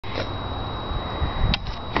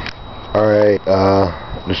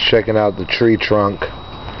Alright, just checking out the tree trunk.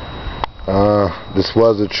 This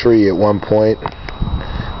was a tree at one point.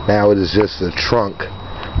 Now it is just a trunk.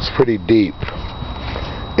 It's pretty deep.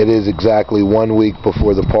 It is exactly 1 week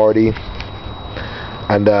before the party.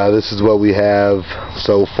 And this is what we have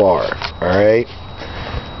so far. Alright.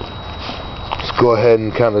 Let's go ahead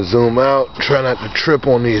and kind of zoom out. Try not to trip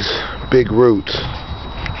on these big roots.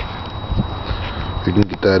 We can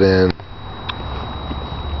get that in.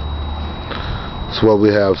 That's what we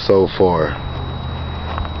have so far.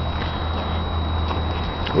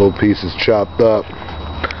 Little pieces chopped up.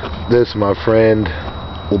 This, my friend,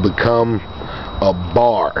 will become a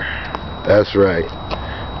bar. That's right.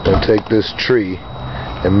 Gonna take this tree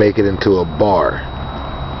and make it into a bar.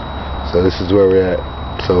 So this is where we're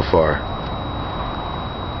at so far.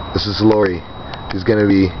 This is Lori. She's gonna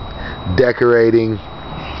be decorating,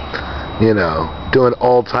 you know, doing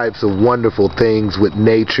all types of wonderful things with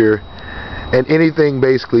nature and anything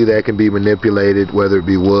basically that can be manipulated, whether it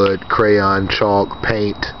be wood, crayon, chalk,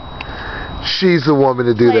 paint. She's the woman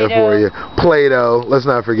to do that for you. Play-Doh, let's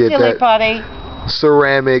not forget Silly that. Putty.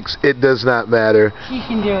 Ceramics, it does not matter. She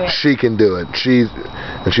can do it. She can do it. She's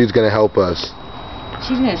going to help us.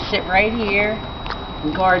 She's going to sit right here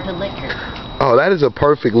and guard the liquor. Oh, that is a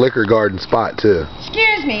perfect liquor garden spot, too.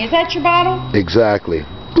 Excuse me, is that your bottle? Exactly.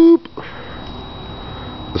 Boop.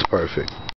 That's perfect.